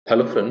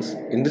Hello friends,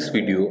 in this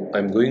video I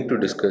am going to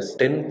discuss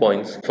 10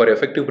 points for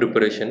effective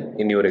preparation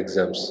in your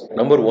exams.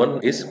 Number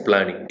 1 is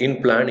planning.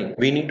 In planning,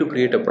 we need to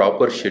create a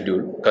proper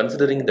schedule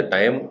considering the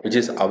time which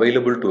is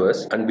available to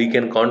us and we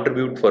can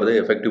contribute for the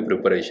effective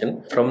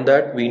preparation. From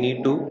that we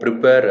need to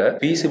prepare a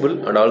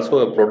feasible and also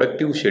a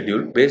productive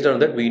schedule. Based on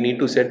that we need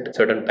to set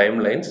certain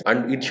timelines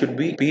and it should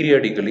be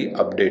periodically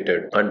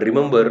updated. And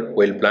remember,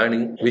 while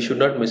planning we should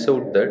not miss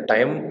out the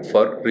time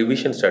for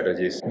revision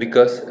strategies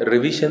because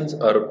revisions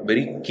are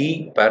very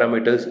key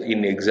parameters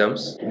in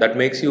exams that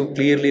makes you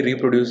clearly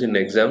reproduce in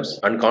exams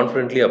and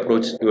confidently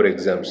approach your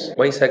exams.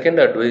 My second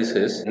advice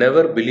is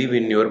never believe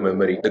in your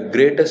memory. The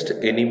greatest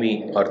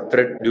enemy or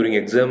threat during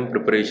exam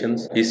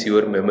preparations is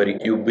your memory.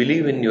 You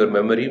believe in your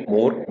memory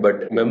more,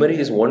 but memory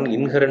is one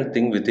inherent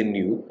thing within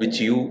you which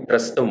you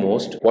trust the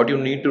most. What you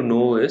need to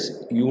know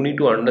is you need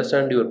to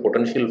understand your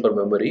potential for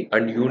memory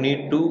and you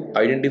need to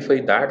identify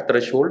that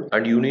threshold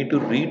and you need to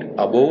read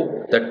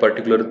above that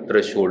particular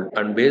threshold,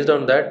 and based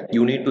on that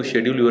you need to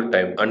schedule your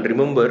time. And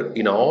remember,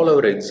 in all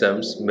our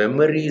exams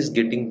memory is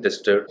getting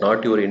tested,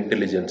 not your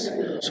intelligence.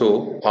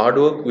 So hard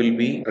work will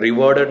be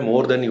rewarded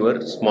more than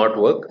your smart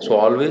work. So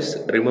always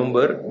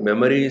remember,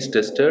 memory is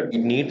tested, it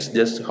needs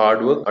just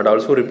hard work and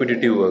also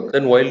repetitive work.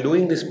 Then while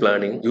doing this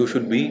planning you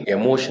should be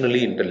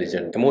emotionally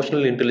intelligent.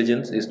 Emotional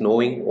intelligence is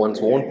knowing one's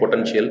own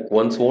potential,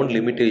 one's own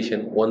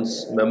limitation,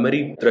 one's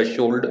memory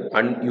threshold,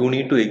 and you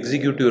need to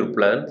execute your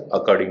plan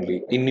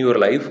accordingly. In your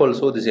life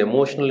also, this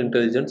emotional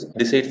intelligence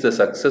decides the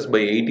success by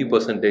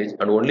 80%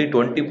 and only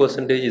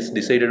 20% is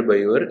decided by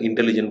your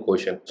intelligent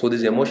quotient. So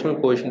this emotional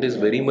quotient is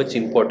very much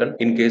important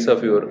in case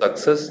of your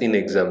success in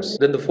exams.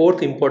 Then the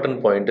fourth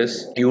important point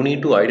is you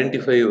need to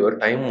identify your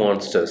time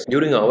monsters.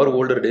 During our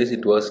older days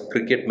it was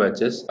cricket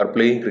matches or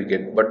playing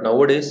cricket, but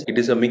nowadays it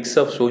is a mix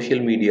of social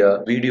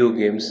media, video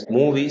games,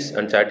 movies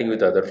and chatting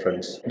with other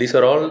friends. These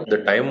are all the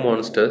time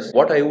monsters.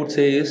 What I would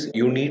say is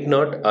you need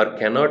not or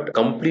cannot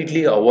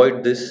completely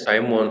avoid this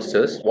time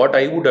monsters. What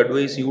I would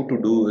advise you to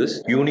do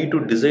is you need to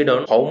decide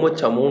on how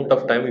much amount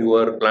of time you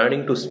are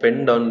planning to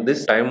spend on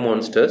this time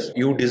monsters.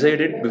 You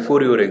decide it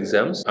before your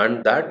exams,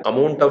 and that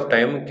amount of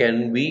time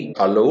can be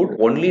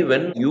allowed only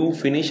when you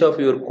finish off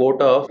your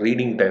quota of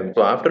reading time.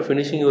 So after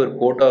finishing your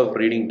quota of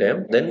reading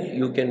time, then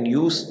you can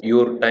use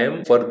your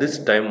time for this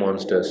time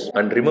monsters.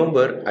 And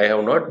remember, I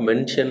have not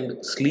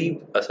mentioned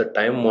sleep as a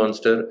time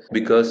monster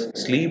because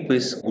sleep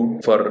is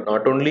good for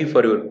not only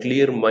for your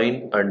clear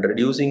mind and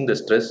reducing the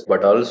stress,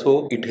 but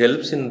also it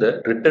helps in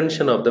the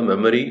retention of the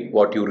memory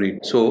what you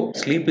read. So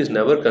sleep is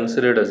never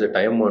considered as a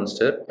time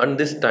monster, and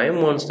these time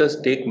monsters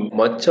take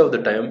much of the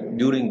time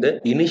during the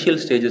initial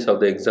stages of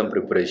the exam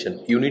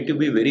preparation. You need to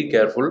be very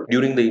careful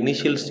during the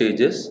initial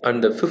stages.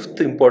 And the fifth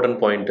important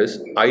point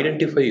is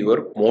identify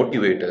your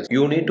motivators.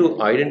 You need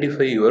to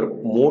identify your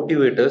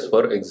motivators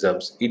for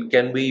exams. It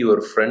can be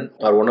your friend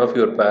or one of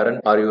your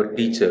parent or your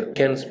teacher. You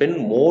can spend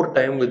more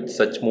time with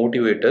such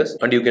motivators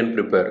and you can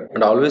prepare.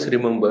 And always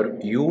remember,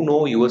 you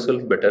know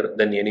yourself better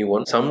than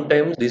anyone.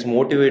 Sometimes these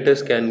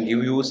motivators can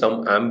give you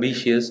some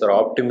ambitious or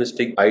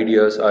optimistic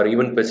ideas or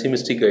even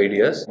pessimistic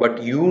ideas,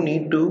 but you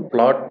need to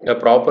plot a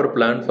proper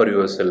plan for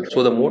yourself.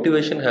 So the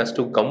motivation has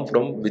to come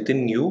from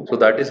within you. So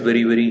that is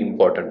very, very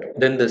important.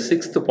 Then the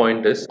sixth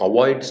point is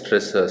avoid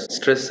stressors.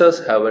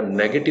 Stressors have a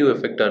negative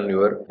effect on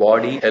your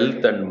body,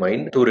 health and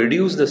mind. To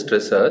reduce the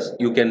stressors,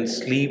 you can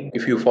sleep.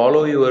 If you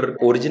follow your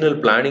original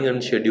planning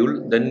and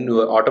schedule, then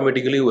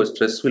automatically your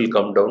stress will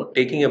come down.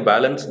 Taking a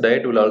balanced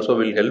diet will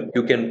also help.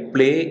 You can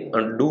play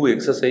and do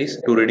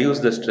exercise to reduce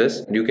the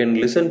stress. You can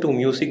listen to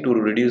music to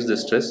reduce the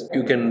stress.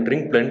 You can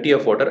drink plenty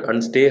of water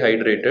and stay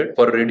hydrated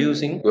for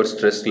reducing your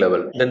stress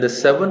level. Then the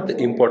seventh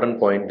important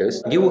point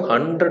is give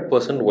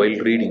 100% while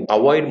reading.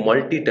 Avoid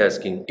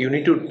multitasking. You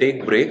need to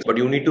take breaks, but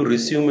you need to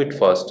resume it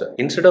faster.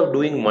 Instead of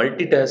doing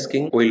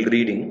multitasking while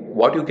reading,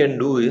 what you can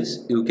do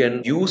is you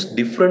can use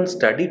different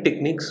study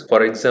techniques.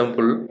 For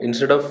example,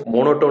 instead of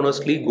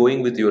monotonously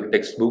going with your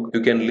textbook,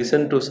 you can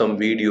listen to some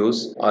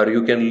videos, or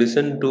you can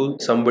listen to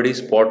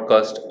somebody's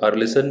podcast or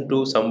listen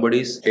to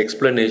somebody's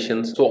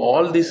explanations. So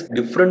all these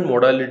different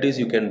modalities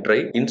you can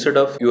try instead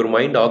of your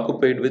mind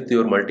occupied with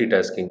your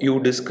multitasking. You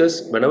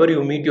discuss, whenever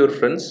you meet your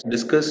friends,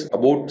 discuss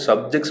about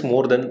subjects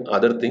more than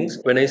other things.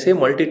 When I say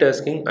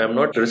multitasking, I am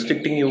not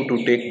restricting you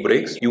to take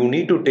breaks. You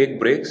need to take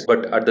breaks,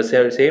 but at the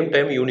same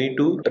time you need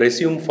to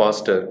resume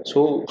faster.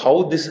 So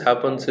how this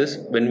happens is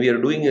when we are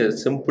doing a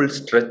simple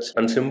stretch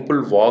and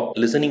simple walk,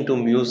 listening to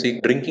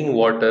music, drinking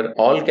water,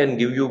 all can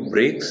give you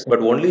breaks. But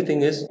only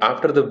thing is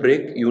after the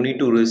break you need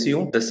to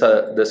resume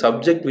the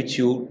subject which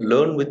you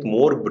learn with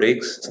more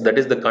breaks. That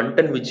is the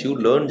content which you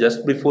learn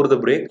just before the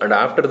break, and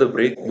after the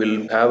break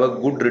will have a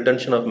good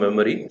retention of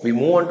memory. We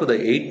move on to the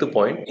eighth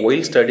point.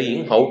 While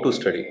studying, how to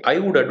study. I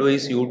would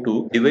advise you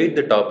to divide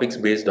the topics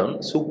based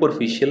on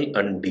superficial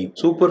and deep.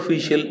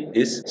 Superficial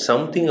is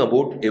something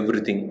about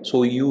everything,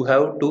 so you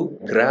have to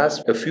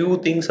grasp a few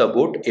things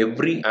about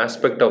every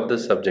aspect of the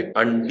subject,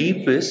 and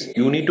deep is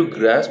you need to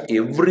grasp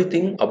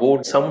everything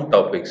about some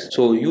topics.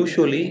 So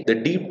usually the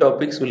deep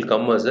topics will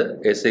come as a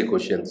essay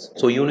questions,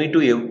 so you need to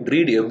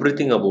read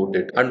everything about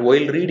it. And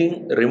while reading,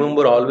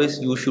 remember always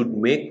you should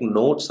make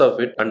notes of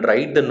it and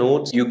write the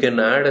notes. You can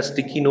add a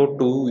sticky note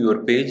to your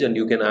page and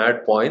you can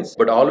add points,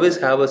 but always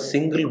have a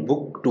single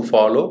book to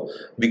follow,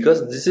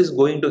 because this is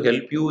going to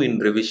help you in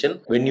revision.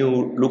 When you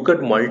look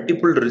at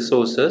multiple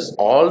resources,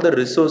 all the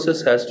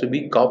resources has to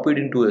be copied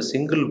into a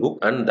single book,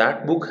 and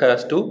that book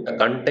has to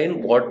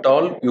contain what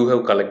all you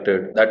have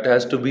collected. That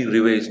has to be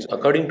revised.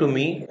 According to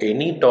me,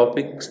 any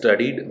topic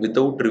studied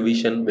without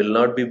revision will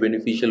not be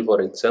beneficial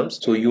for exams.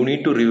 So you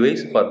need to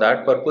revise. For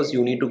that purpose,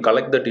 you need to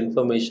collect that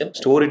information,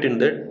 store it in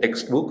the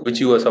textbook which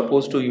you are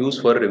supposed to use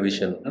for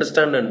revision.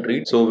 Understand and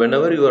read. So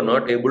whenever you are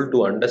not able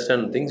to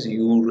understand things,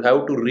 you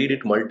have to read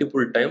it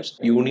multiple times.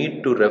 You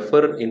need to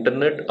refer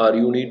internet or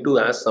you need to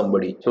ask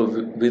somebody. So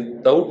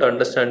without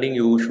understanding,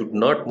 you should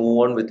not move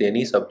on with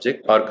any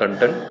subject or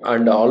content.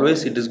 And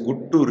always it is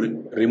good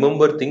to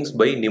remember things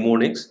by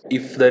mnemonics.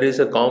 If there is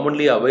a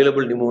commonly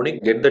available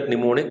mnemonic, get that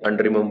mnemonic and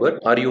remember,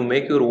 or you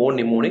make your own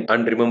mnemonic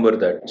and remember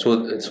that. So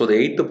the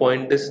eighth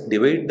point is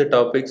divide the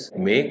topics,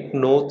 make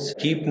notes,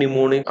 keep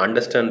mnemonic,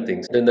 understand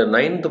things. Then the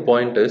ninth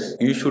point is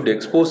you should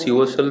expose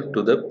yourself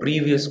to the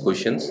previous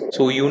questions.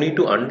 So you need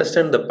to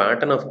understand the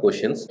pattern of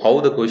questions,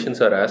 how the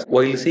questions are asked.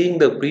 While seeing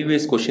the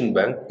previous question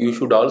bank, you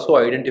should also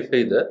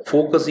identify the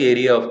focus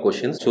area of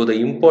questions. So the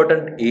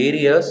important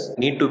areas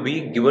need to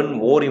be given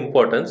more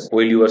importance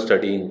while you are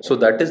studying. So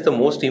that is the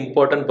most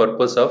important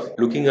purpose of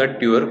looking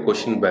at your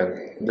question bank.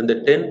 Then the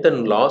 10th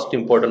and last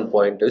important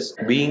point is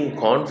being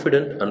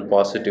confident and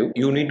positive.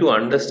 You need to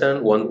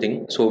understand one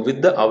thing. So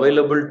with the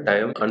available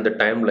time and the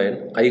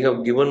timeline, I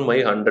have given my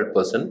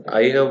 100%.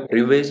 I have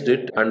revised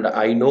it and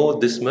I know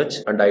this much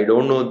and I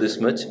don't know this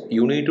much.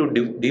 You need to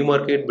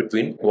demarcate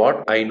between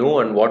what I know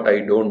and what I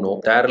don't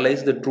know. There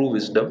lies the true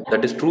wisdom.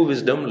 That is, true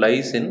wisdom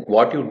lies in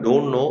what you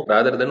don't know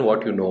rather than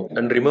what you know.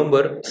 And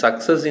remember,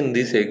 success in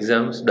these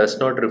exams does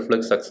not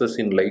reflect success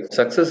in life.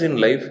 Success in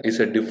life is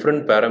a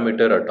different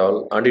parameter at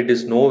all, and it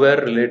is nowhere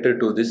related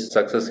to this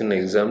success in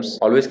exams.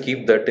 Always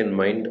keep that in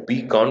mind.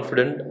 Be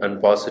confident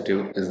and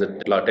positive is the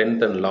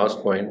 10th and last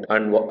point.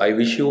 And I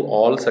wish you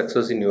all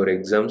success in your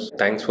exams.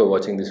 Thanks for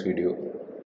watching this video.